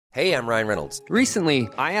Hey, I'm Ryan Reynolds. Recently,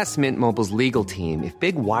 I asked Mint Mobile's legal team if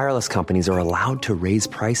big wireless companies are allowed to raise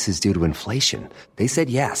prices due to inflation. They said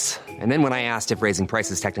yes. And then when I asked if raising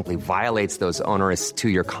prices technically violates those onerous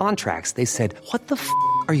two-year contracts, they said, "What the f***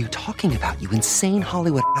 are you talking about, you insane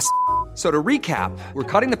Hollywood ass?" So to recap, we're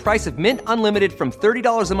cutting the price of Mint Unlimited from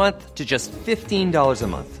 $30 a month to just $15 a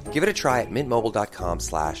month. Give it a try at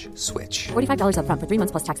mintmobile.com/switch. $45 up front for 3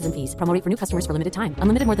 months plus taxes and fees. Promo rate for new customers for limited time.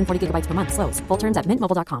 Unlimited more than 40 gigabytes per month. Slows full terms at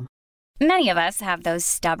mintmobile.com. Many of us have those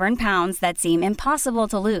stubborn pounds that seem impossible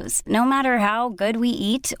to lose, no matter how good we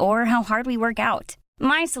eat or how hard we work out.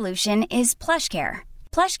 My solution is PlushCare.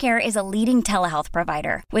 PlushCare is a leading telehealth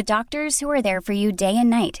provider with doctors who are there for you day and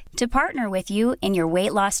night to partner with you in your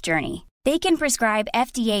weight loss journey. They can prescribe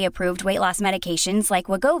FDA-approved weight loss medications like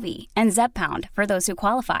Wegovy and Zepbound for those who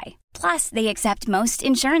qualify. Plus, they accept most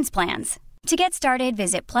insurance plans. To get started,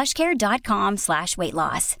 visit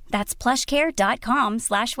plushcare.com/weightloss. That's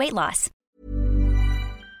plushcare.com/weightloss.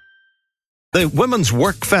 The Women's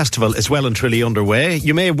Work Festival is well and truly underway.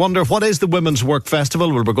 You may wonder, what is the Women's Work Festival?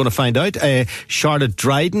 Well, we're going to find out. Charlotte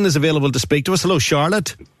Dryden is available to speak to us. Hello,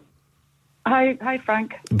 Charlotte. Hi,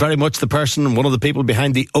 Frank. Very much the person, one of the people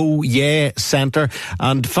behind the Oh Yeah Centre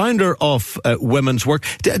and founder of Women's Work.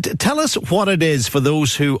 Tell us what it is for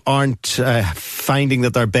those who aren't finding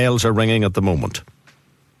that their bells are ringing at the moment.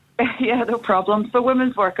 Yeah, no problem. So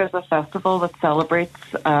Women's Work is a festival that celebrates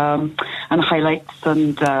and highlights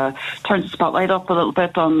and turns the spotlight up a little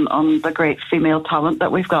bit on the great female talent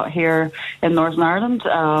that we've got here in Northern Ireland.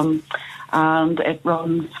 And it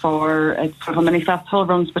runs it's sort of a mini festival,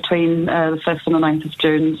 runs between the 5th and the 9th of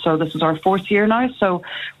June. So this is our 4th year now. So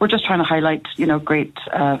we're just trying to highlight, great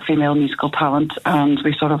female musical talent. And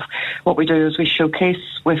what we do is we showcase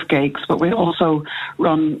with gigs, but we also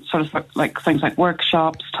run sort of like things like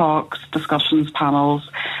workshops, talks, discussions, panels,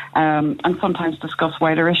 and sometimes discuss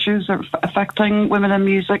wider issues affecting women in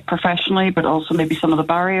music professionally, but also maybe some of the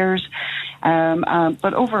barriers.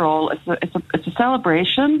 But overall, it's a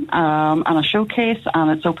celebration and a showcase,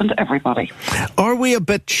 and it's open to everybody. Are we a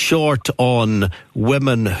bit short on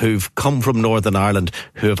women who've come from Northern Ireland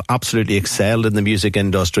who have absolutely excelled in the music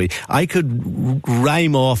industry? I could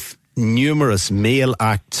rhyme off numerous male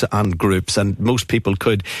acts and groups, and most people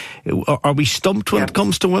could. Are we stumped when it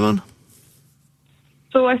comes to women?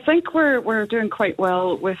 So I think we're doing quite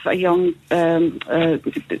well with a young, a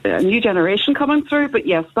new generation coming through. But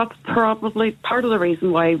yes, that's probably part of the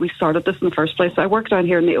reason why we started this in the first place. I work down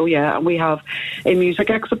here in the Oh Yeah, and we have a music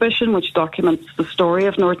exhibition which documents the story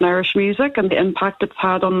of Northern Irish music and the impact it's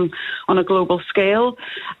had on a global scale.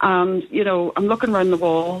 And I'm looking around the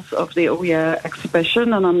walls of the Oh Yeah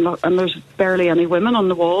exhibition, and there's barely any women on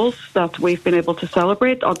the walls that we've been able to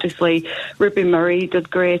celebrate. Obviously, Ruby Murray did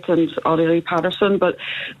great, and Ollie Lee Patterson, but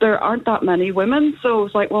there aren't that many women. So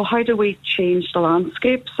it's like, well, how do we change the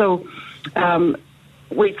landscape? So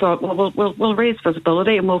we thought, well, we'll raise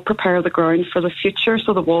visibility and we'll prepare the ground for the future.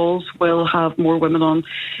 So the walls will have more women on.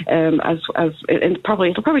 It'll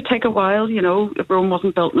probably take a while. Rome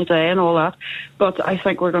wasn't built in a day and all that. But I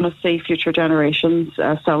think we're going to see future generations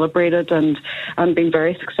celebrated and being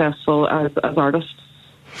very successful as artists.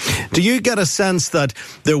 Do you get a sense that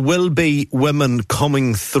there will be women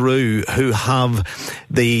coming through who have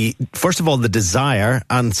first of all, the desire,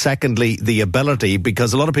 and secondly, the ability?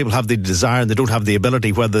 Because a lot of people have the desire and they don't have the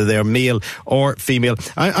ability, whether they're male or female.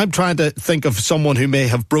 I'm trying to think of someone who may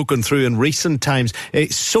have broken through in recent times.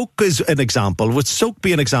 Soak is an example. Would Soak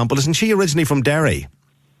be an example? Isn't she originally from Derry?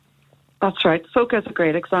 That's right. Soca is a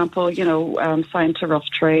great example, signed to Rough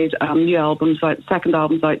Trade, new albums out, second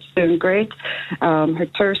album's out, doing great. Her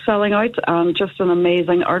tour's selling out, just an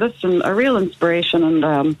amazing artist and a real inspiration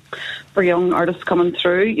and for young artists coming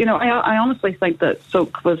through. I honestly think that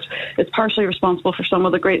Soak is partially responsible for some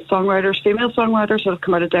of the great songwriters, female songwriters that have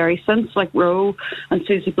come out of Derry since, like Ro and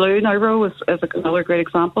Susie Blue. Now, Ro is another great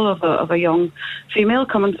example of a young female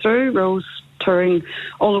coming through. Ro's touring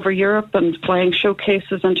all over Europe and playing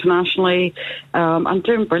showcases internationally and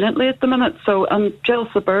doing brilliantly at the minute. So, and Gilles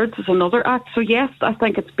the Birds is another act. So yes, I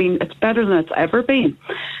think it's better than it's ever been.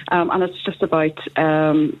 And it's just about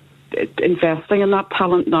investing in that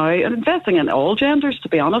talent now and investing in all genders, to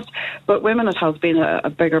be honest. But women, it has been a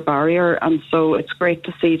bigger barrier, and so it's great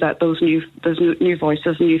to see that those new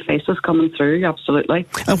voices, new faces coming through. Absolutely.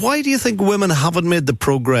 And why do you think women haven't made the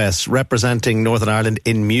progress representing Northern Ireland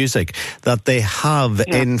in music that they have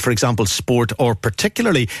in, for example, sport, or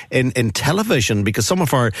particularly in television? Because some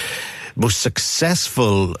of our most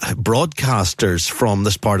successful broadcasters from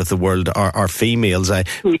this part of the world are females.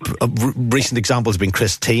 Recent examples have been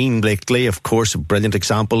Christine Blakely, of course, a brilliant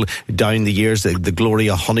example down the years, the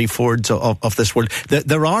Gloria Honeyfords of this world.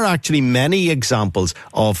 There are actually many examples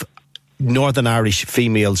of Northern Irish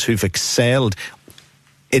females who've excelled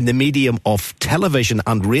in the medium of television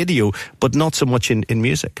and radio, but not so much in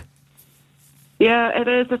music. Yeah, it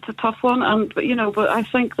is. It's a tough one, but I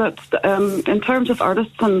think that in terms of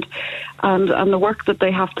artists and the work that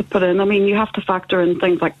they have to put in, I mean, you have to factor in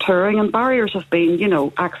things like touring, and barriers have been,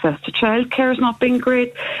 access to childcare has not been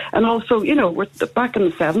great, and also, we're back in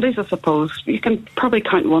the 70s, I suppose. You can probably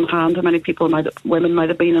count in one hand how many women might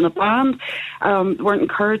have been in a band, weren't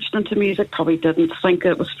encouraged into music, probably didn't think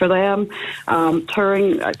it was for them.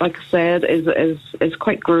 Touring, like I said, is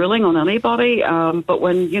quite grueling on anybody, but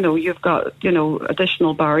when you've got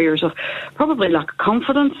additional barriers of probably lack of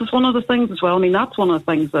confidence is one of the things as well. I mean, that's one of the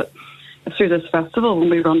things that through this festival, when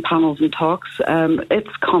we run panels and talks,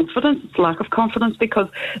 it's confidence, it's lack of confidence, because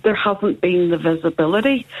there hasn't been the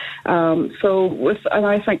visibility. And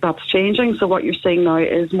I think that's changing. So what you're seeing now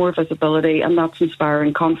is more visibility, and that's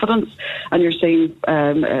inspiring confidence. And you're seeing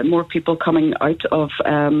more people coming out of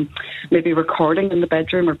maybe recording in the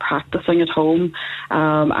bedroom or practicing at home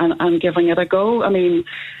and giving it a go. I mean,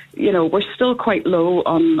 we're still quite low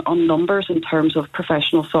on numbers in terms of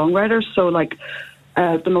professional songwriters. So, like,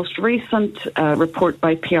 the most recent report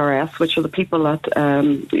by PRS, which are the people at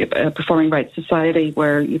Performing Rights Society,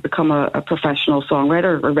 where you become a professional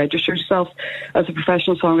songwriter or register yourself as a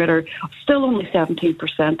professional songwriter, still only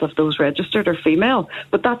 17% of those registered are female.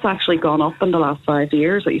 But that's actually gone up in the last 5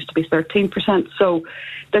 years. It used to be 13%. So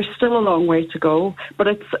there's still a long way to go. But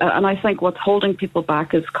and I think what's holding people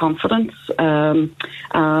back is confidence. And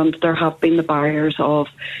there have been the barriers of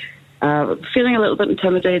feeling a little bit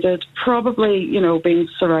intimidated, probably, being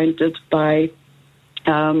surrounded by,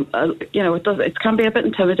 it can be a bit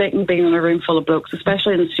intimidating being in a room full of blokes,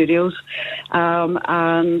 especially in the studios,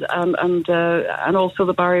 and also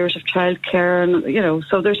the barriers of childcare, and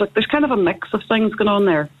so there's kind of a mix of things going on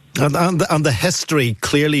there. And the history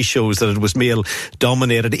clearly shows that it was male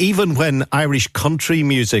dominated, even when Irish country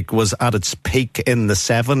music was at its peak in the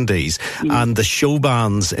 70s and the show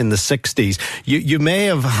bands in the 60s. You may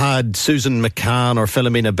have had Susan McCann or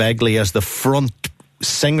Philomena Begley as the front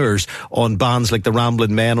singers on bands like the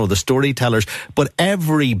Ramblin' Men or the Storytellers, but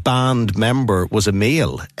every band member was a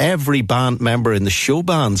male. Every band member in the show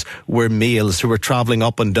bands were males who were travelling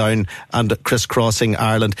up and down and crisscrossing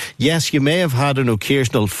Ireland. Yes, you may have had an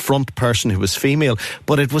occasional front person who was female,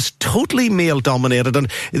 but it was totally male dominated.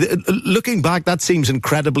 And looking back, that seems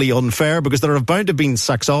incredibly unfair, because there have bound to have been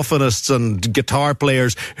saxophonists and guitar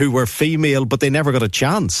players who were female, but they never got a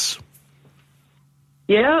chance.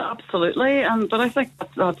 Yeah, absolutely, but I think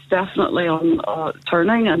that's definitely on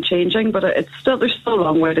turning and changing. But there's still a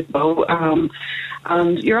long way to go.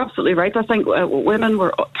 And you're absolutely right. I think women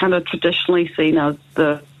were kind of traditionally seen as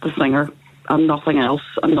the singer and nothing else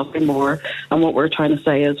and nothing more. And what we're trying to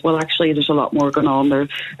say is, well, actually, there's a lot more going on. There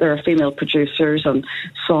are female producers and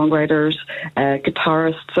songwriters,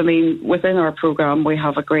 guitarists. I mean, within our programme, we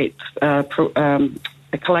have a great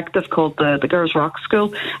a collective called the Girls Rock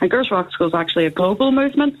School, and Girls Rock School is actually a global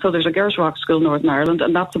movement. So there's a Girls Rock School in Northern Ireland,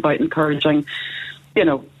 and that's about encouraging,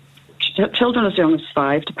 children as young as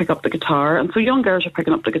 5 to pick up the guitar, and so young girls are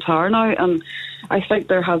picking up the guitar now. And I think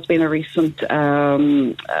there has been a recent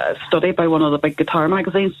study by one of the big guitar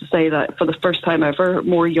magazines to say that for the first time ever,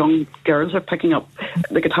 more young girls are picking up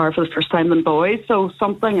the guitar for the first time than boys. So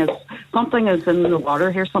something is in the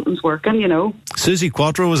water here. Something's working, Suzi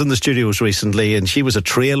Quatro was in the studios recently, and she was a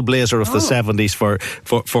trailblazer of the 70s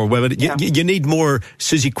for women. Yeah. You need more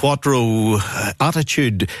Suzi Quatro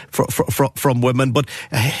attitude from women, but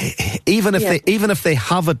even if they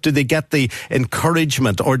have it, do they get the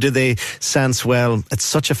encouragement, or do they sense, well, it's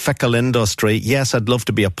such a fickle industry. Yes, I'd love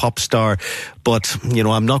to be a pop star, but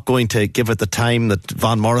I'm not going to give it the time that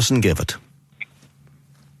Van Morrison gave it.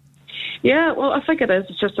 Yeah, well, I think it is.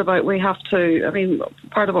 It's just about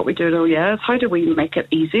part of what we do know, is how do we make it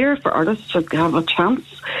easier for artists to have a chance?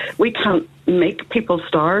 We can't make people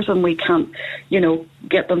stars, and we can't,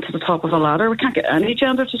 get them to the top of the ladder. We can't get any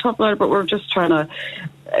gender to the top of the ladder, but we're just trying to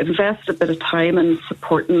invest a bit of time in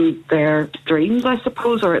supporting their dreams, I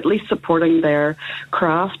suppose, or at least supporting their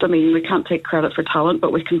craft. I mean, we can't take credit for talent,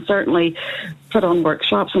 but we can certainly put on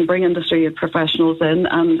workshops and bring industry professionals in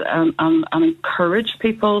and encourage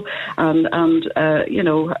people and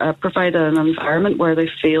provide an environment where they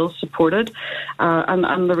feel supported.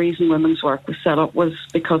 And the reason Women's Work was set up was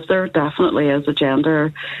because there definitely is a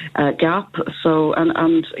gender gap. So,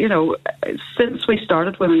 since we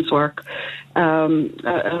started Women's Work,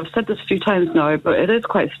 I've said this a few times now, but it is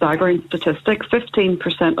quite a staggering statistic.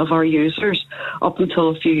 15% of our users up until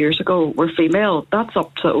a few years ago were female. That's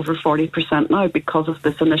up to over 40% now because of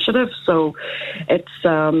this initiative. So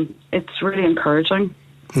it's really encouraging.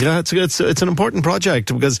 Yeah, it's an important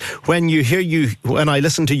project, because when I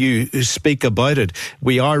listen to you speak about it,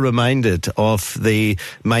 we are reminded of the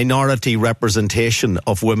minority representation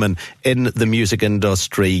of women in the music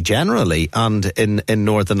industry generally and in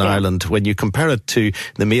Northern Ireland. When you compare it to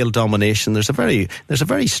the male domination, there's a very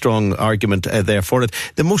strong argument there for it.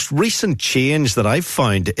 The most recent change that I've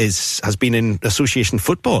found has been in association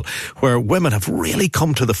football, where women have really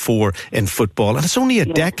come to the fore in football, and it's only a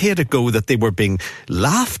decade ago that they were being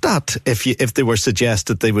laughed at if they were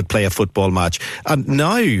suggested they would play a football match. And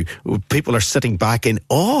now people are sitting back in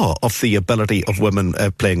awe of the ability of women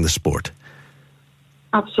playing the sport.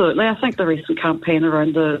 Absolutely. I think the recent campaign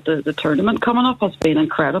around the tournament coming up has been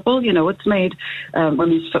incredible. You know, it's made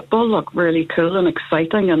women's football look really cool and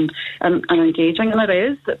exciting and engaging, and it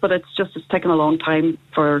is, but it's taken a long time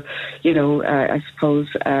for, I suppose,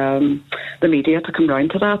 the media to come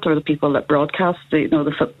round to that, or the people that broadcast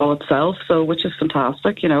the football itself, so which is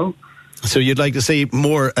fantastic, So you'd like to see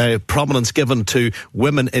more prominence given to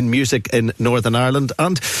women in music in Northern Ireland.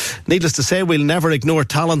 And needless to say, we'll never ignore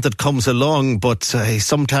talent that comes along, but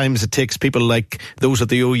sometimes it takes people like those at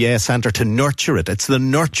the OEA Centre to nurture it. It's the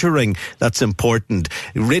nurturing that's important.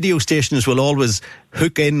 Radio stations will always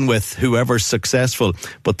hook in with whoever's successful,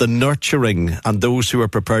 but the nurturing and those who are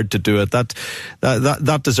prepared to do it, that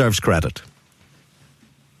deserves credit.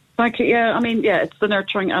 Thank you. Yeah, it's the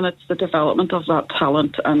nurturing and it's the development of that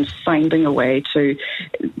talent and finding a way to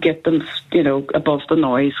get them, above the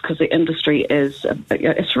noise, because the industry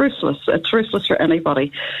it's ruthless. It's ruthless for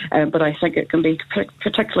anybody, but I think it can be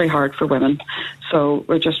particularly hard for women. So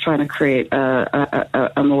we're just trying to create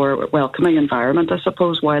a more welcoming environment, I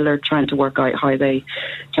suppose, while they're trying to work out how they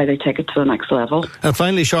take it to the next level. And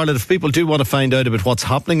finally, Charlotte, if people do want to find out about what's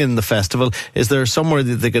happening in the festival, is there somewhere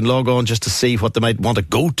that they can log on just to see what they might want to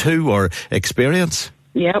go to or experience?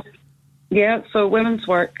 Yep. Yeah, so Women's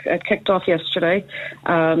Work kicked off yesterday,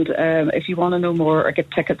 and if you want to know more or get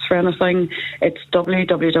tickets for anything, it's people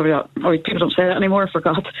don't say that anymore, I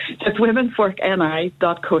forgot. It's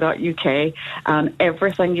womensworkni.co.uk, and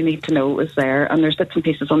everything you need to know is there, and there's bits and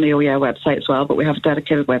pieces on the OEA website as well, but we have a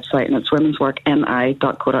dedicated website, and it's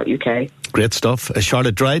womensworkni.co.uk. Great stuff.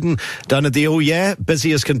 Charlotte Dryden down at the OEA,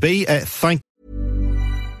 busy as can be.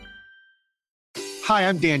 Hi,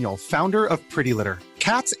 I'm Daniel, founder of Pretty Litter.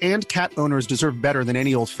 Cats and cat owners deserve better than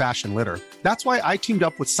any old-fashioned litter. That's why I teamed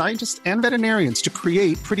up with scientists and veterinarians to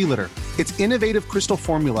create Pretty Litter. Its innovative crystal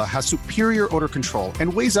formula has superior odor control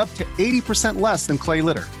and weighs up to 80% less than clay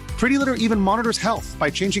litter. Pretty Litter even monitors health by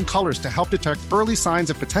changing colors to help detect early signs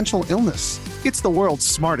of potential illness. It's the world's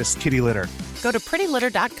smartest kitty litter. Go to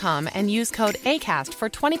prettylitter.com and use code ACAST for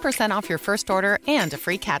 20% off your first order and a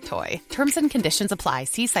free cat toy. Terms and conditions apply.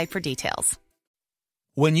 See site for details.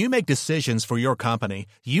 When you make decisions for your company,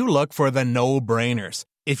 you look for the no-brainers.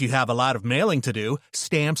 If you have a lot of mailing to do,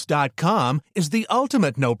 Stamps.com is the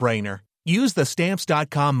ultimate no-brainer. Use the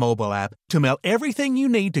Stamps.com mobile app to mail everything you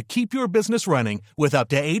need to keep your business running with up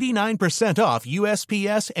to 89% off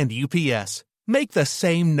USPS and UPS. Make the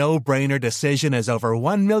same no-brainer decision as over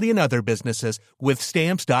 1 million other businesses with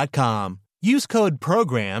Stamps.com. Use code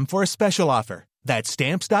PROGRAM for a special offer. That's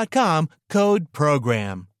Stamps.com, code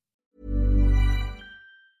PROGRAM.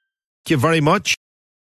 Thank you very much.